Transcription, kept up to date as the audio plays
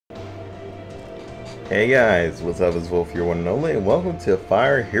Hey guys, what's up? It's Volf, your one and only, and welcome to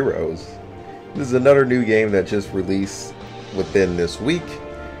Fire Heroes. This is another new game that just released within this week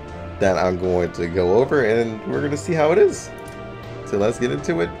that I'm going to go over, and we're going to see how it is. So let's get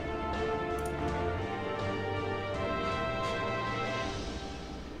into it.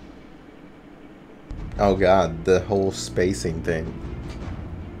 Oh god, the whole spacing thing.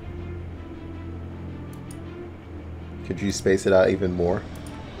 Could you space it out even more?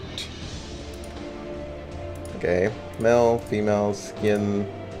 Okay, male, female, skin.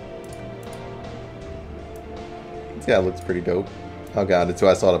 This guy looks pretty dope. Oh god, until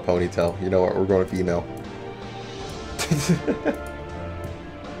I saw the ponytail. You know what, we're going to female.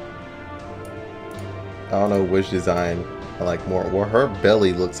 I don't know which design I like more. Well, her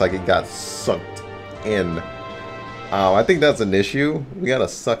belly looks like it got sucked in. I think that's an issue. We got a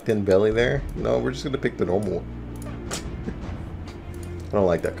sucked in belly there. No, we're just going to pick the normal one. I don't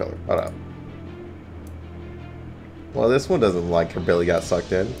like that color. Hold up. Well, this one doesn't like her belly got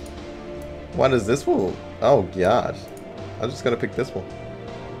sucked in. Why does this one? Oh gosh. I'm just gonna pick this one.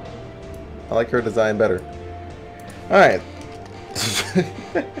 I like her design better. Alright.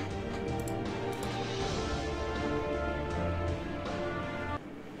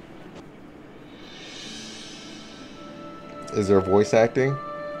 Is there voice acting?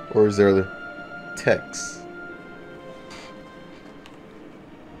 Or is there text?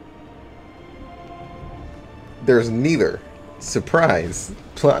 There's neither. Surprise.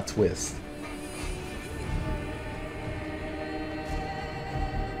 Plot twist.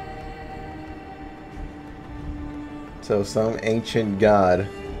 So some ancient god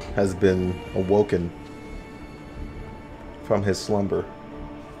has been awoken from his slumber.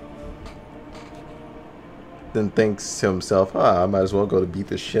 Then thinks to himself, I might as well go to beat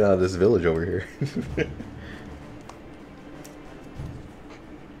the shit out of this village over here.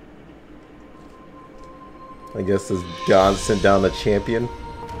 I guess this god sent down a champion.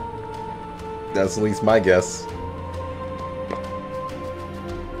 That's at least my guess.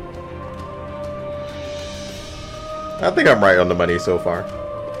 I think I'm right on the money so far.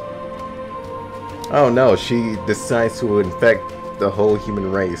 Oh no, she decides to infect the whole human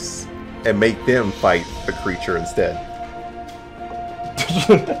race and make them fight the creature instead.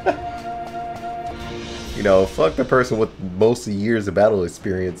 You know, fuck the person with most years of battle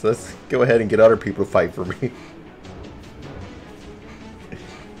experience. Let's go ahead and get other people to fight for me.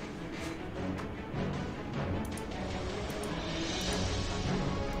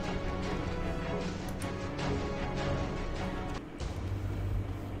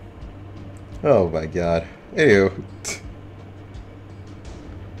 Oh my god. Anywho.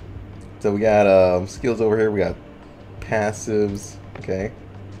 So we got skills over here. We got passives. Okay.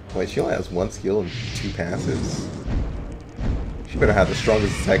 Wait, she only has one skill and two passives. She better have the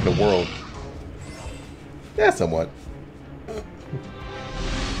strongest attack in the world. Yeah, somewhat.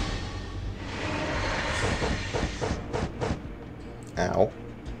 Ow.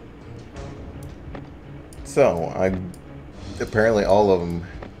 So, apparently all of them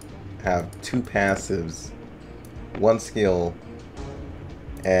have two passives, one skill,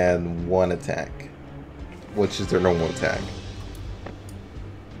 and one attack, which is their normal attack.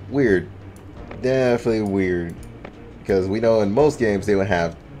 Weird. Definitely weird. Because we know in most games they would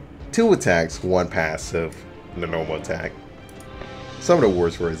have two attacks, one passive, and the normal attack. Some of the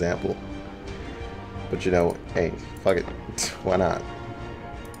wars, for example. But you know, hey, fuck it. Why not?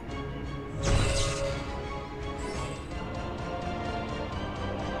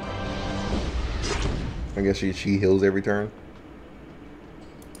 I guess she heals every turn.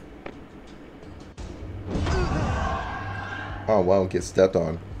 Oh wow, get stepped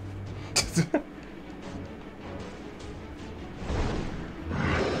on.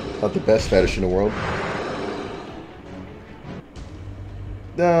 Not the best fetish in the world.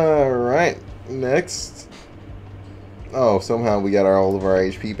 Alright, next. Oh, somehow we got all of our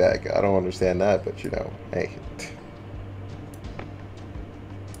HP back. I don't understand that, but you know, hey.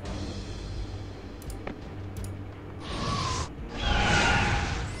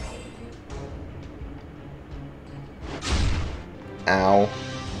 Ow.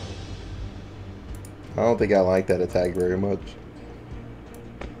 I don't think I like that attack very much.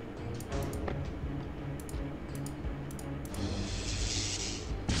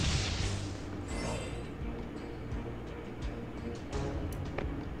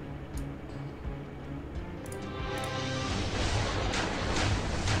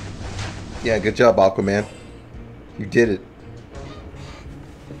 Yeah, good job, Aquaman. You did it.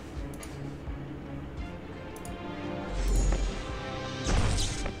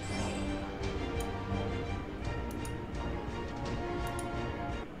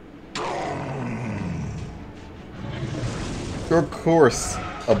 Of course,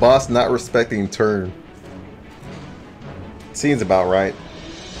 a boss not respecting turn. Seems about right.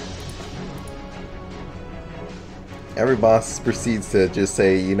 Every boss proceeds to just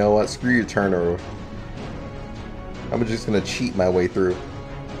say, you know what, screw your turn, or I'm just gonna cheat my way through.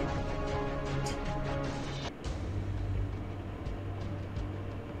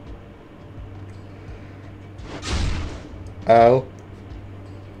 Ow.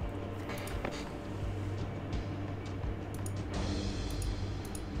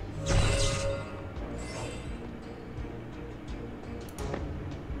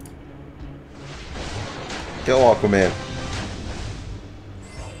 Kill Aquaman.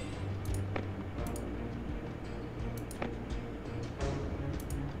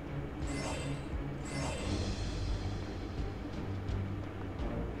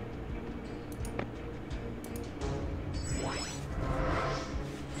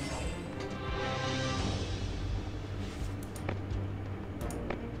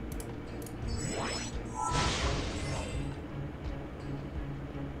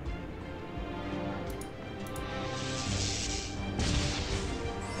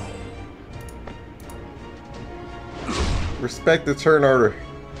 Respect the turn order.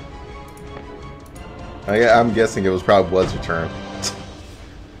 I'm guessing it was your turn.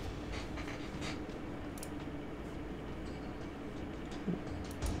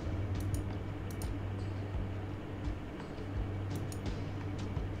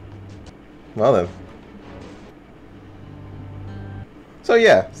 Well then. So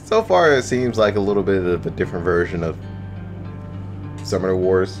yeah, so far it seems like a little bit of a different version of Summoner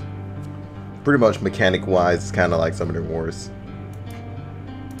Wars. Pretty much mechanic-wise, it's kind of like Summoner Wars.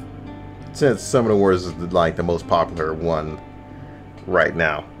 Since Summoner Wars is like the most popular one right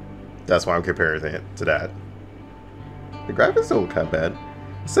now. That's why I'm comparing it to that. The graphics don't look that bad.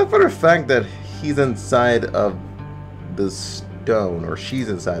 Except for the fact that he's inside of the stone, or she's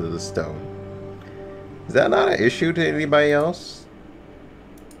inside of the stone. Is that not an issue to anybody else?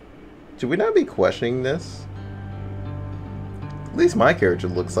 Should we not be questioning this? At least my character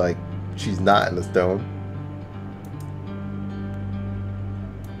looks like she's not in the stone.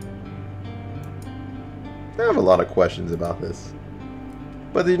 I have a lot of questions about this.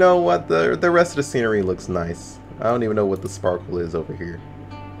 But you know what? The rest of the scenery looks nice. I don't even know what the sparkle is over here.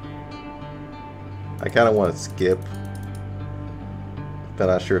 I kind of want to skip. But I'm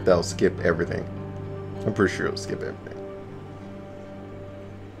not sure if that'll skip everything. I'm pretty sure it'll skip everything.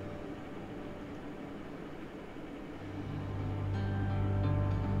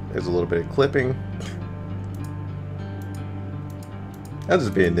 There's a little bit of clipping. I'm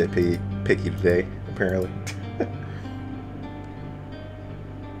just being nitpicky today, apparently.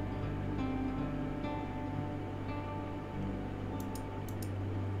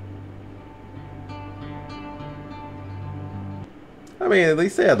 I mean, at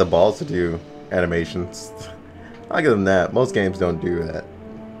least they have the balls to do animations. I'll give them that. Most games don't do that.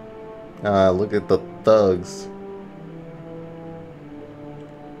 Look at the thugs.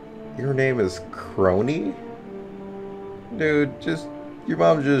 Your name is Crony? Dude, just... Your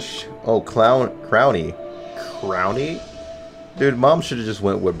mom just... Oh, Crowny. Crowny? Dude, mom should have just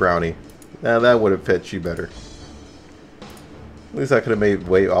went with Brownie. Now that would have fit you better. At least I could have made...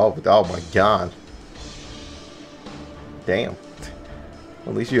 Wait, oh my god. Damn.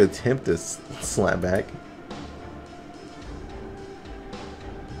 At least you attempt to slap back.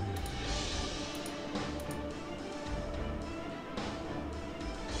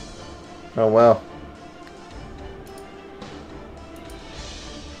 Oh well.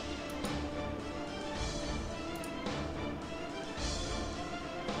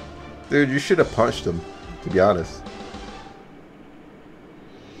 Dude, you should have punched him, to be honest.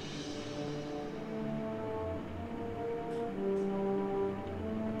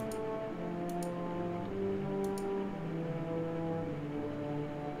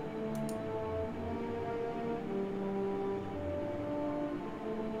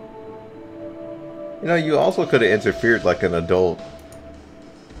 You know, you also could have interfered like an adult.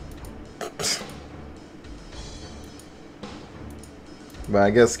 But I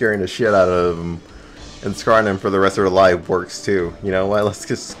guess scaring the shit out of them and scarring them for the rest of their life works too. You know what? Let's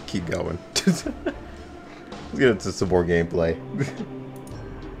just keep going. Let's get into some more gameplay.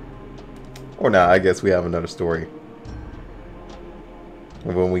 Or not, I guess we have another story.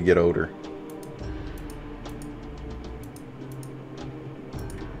 When we get older.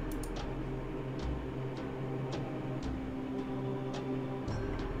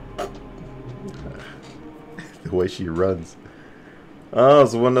 The way she runs. Oh,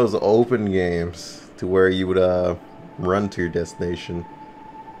 it's one of those open games to where you would run to your destination.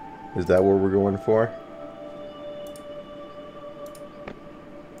 Is that what we're going for?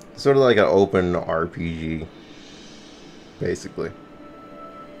 Sort of like an open RPG, basically.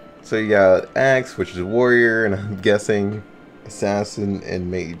 So you got Axe, which is Warrior, and I'm guessing Assassin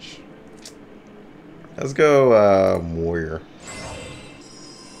and Mage. Let's go Warrior.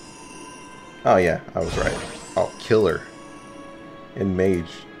 Oh yeah, I was right. Oh, Killer and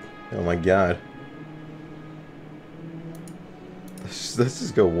Mage. Oh my god. Let's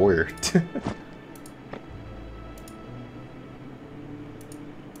just go Warrior.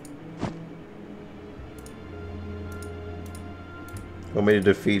 Want me to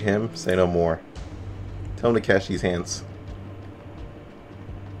defeat him? Say no more. Tell him to catch these hands.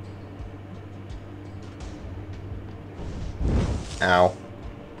 Ow.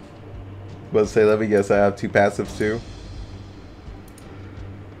 But say, let me guess, I have 2 passives too.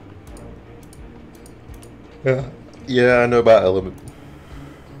 Yeah, I know about Element.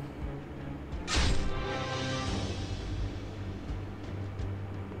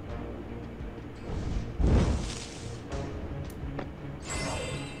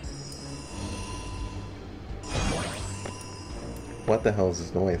 What the hell is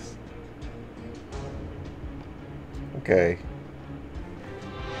this noise? Okay.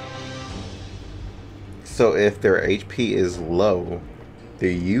 So if their HP is low, the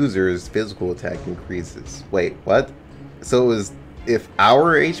user's physical attack increases. Wait, what? So it was, if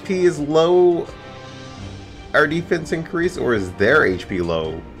our HP is low, our defense increase, or is their HP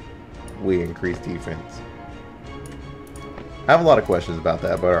low, we increase defense? I have a lot of questions about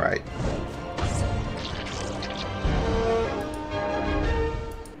that, but alright.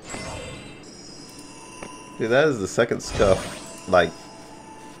 Dude, that is the second scuff, like,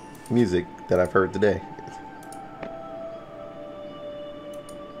 music that I've heard today.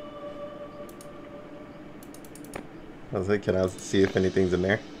 I was like, can I see if anything's in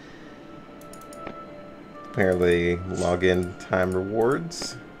there? Apparently, login time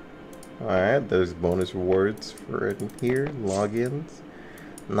rewards. Alright, there's bonus rewards for it in here. Logins.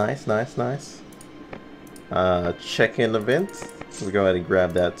 Nice, nice, nice. Check-in events. We'll go ahead and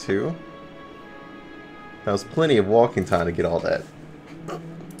grab that too. That was plenty of walking time to get all that.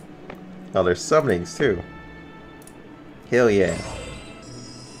 Oh, there's summonings too. Hell yeah.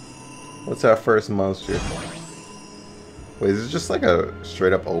 What's our first monster? Wait, is it just like a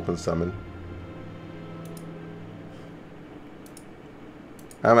straight up open summon?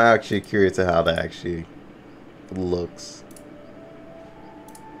 I'm actually curious to how that actually looks.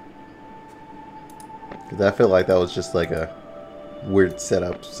 Because I feel like that was just like a weird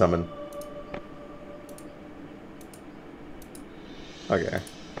setup summon. Okay.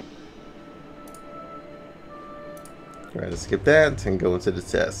 Alright, let's skip that and go into the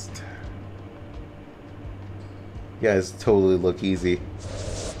test. You guys totally look easy.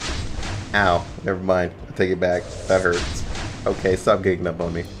 Ow. Never mind. I take it back. That hurts. Okay, stop getting up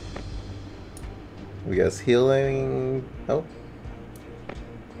on me. We got healing. Oh.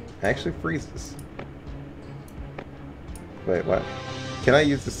 Actually freezes. Wait, what? Can I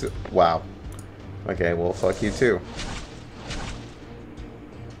use this? Wow. Okay, well, fuck you too.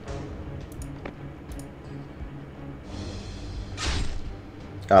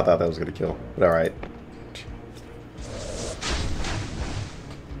 I thought that was gonna kill, but alright.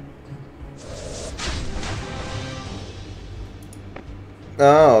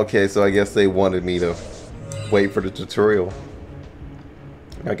 Oh, okay, so I guess they wanted me to wait for the tutorial.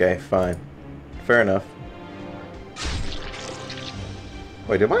 Okay, fine. Fair enough.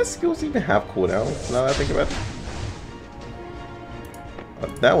 Wait, do my skills even have cooldowns now that I think about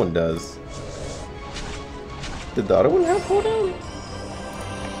it? That one does. Did the other one have cooldown?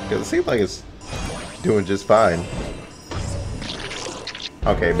 Because it seems like it's doing just fine.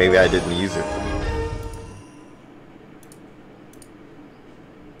 Okay, maybe I didn't use it.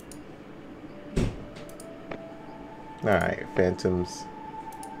 Alright, Phantoms.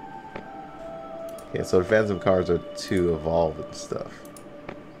 Yeah, so the Phantom cards are to evolve and stuff.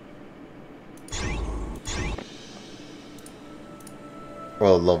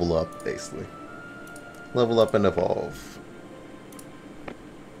 Well, level up, basically. Level up and evolve.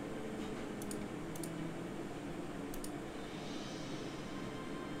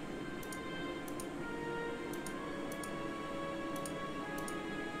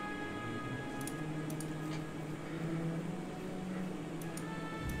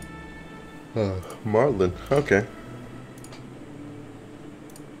 Marlin, okay.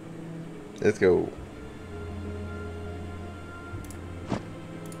 Let's go.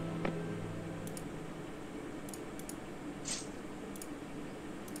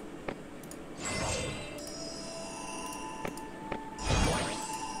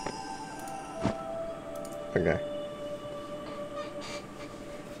 Okay.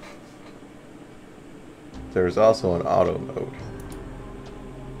 There's also an auto mode.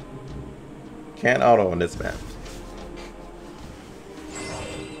 Can't auto on this map.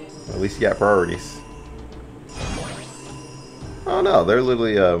 At least you got priorities. Oh no, they're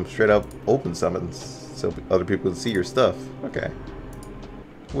literally straight up open summons so other people can see your stuff. Okay.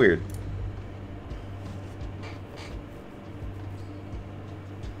 Weird.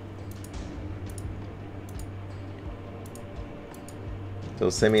 So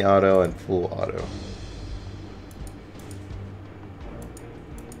semi-auto and full auto.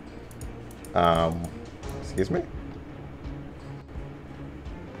 Excuse me?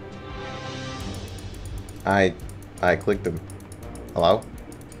 I clicked them. Hello?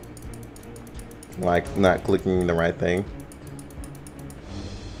 Like not clicking the right thing.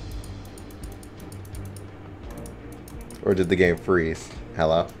 Or did the game freeze?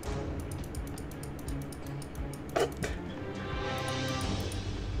 Hello?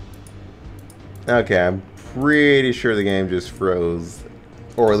 Okay, I'm pretty sure the game just froze.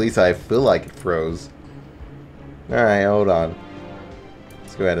 Or at least I feel like it froze. Alright, hold on.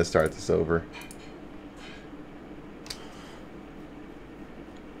 Let's go ahead and start this over.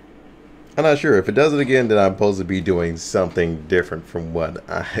 I'm not sure. If it does it again, then I'm supposed to be doing something different from what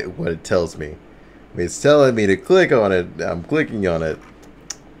it tells me. I mean, it's telling me to click on it. I'm clicking on it.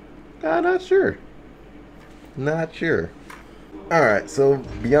 I'm not sure. Not sure. Alright, so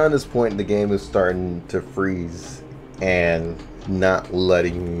beyond this point, the game is starting to freeze and not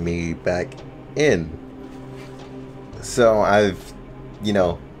letting me back in. So I've, you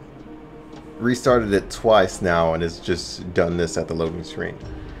know, restarted it twice now, and it's just done this at the loading screen.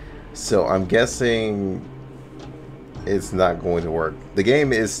 So I'm guessing it's not going to work. The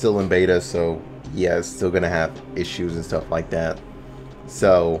game is still in beta, so yeah, it's still gonna have issues and stuff like that.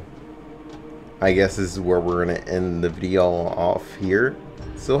 So I guess this is where we're gonna end the video off here.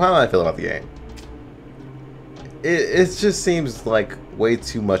 So how do I feel about the game? It just seems like way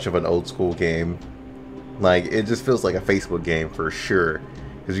too much of an old school game. Like, it just feels like a Facebook game for sure.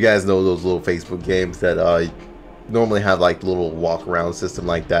 Because you guys know those little Facebook games that normally have like little walk around system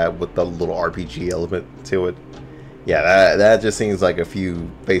like that with the little RPG element to it. Yeah, that just seems like a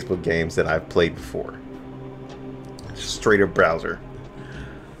few Facebook games that I've played before. Straight up browser.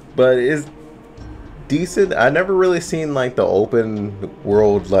 But it's decent. I never really seen like the open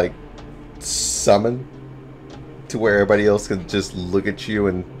world like summon to where everybody else can just look at you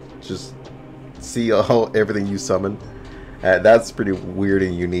and just see everything you summon. That's pretty weird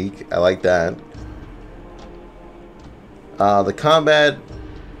and unique. I like that. The combat,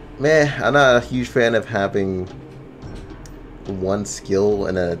 man, I'm not a huge fan of having one skill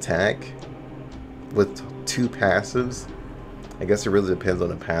and an attack with two passives. I guess it really depends on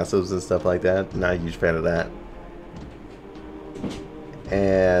the passives and stuff like that. Not a huge fan of that.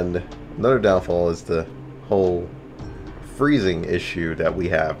 And another downfall is the whole freezing issue that we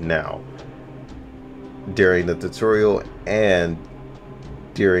have now during the tutorial and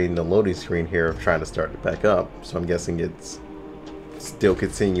during the loading screen here of trying to start it back up. So I'm guessing it's still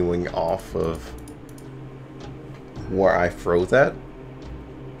continuing off of where I froze at.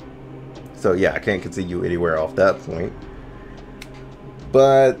 So yeah, I can't continue anywhere off that point.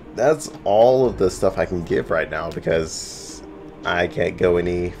 But that's all of the stuff I can give right now because I can't go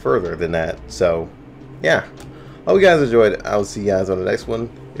any further than that. So yeah, hope you guys enjoyed it. I'll see you guys on the next one.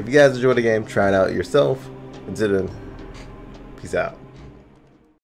 If you guys enjoyed the game, try it out yourself. Until then, peace out.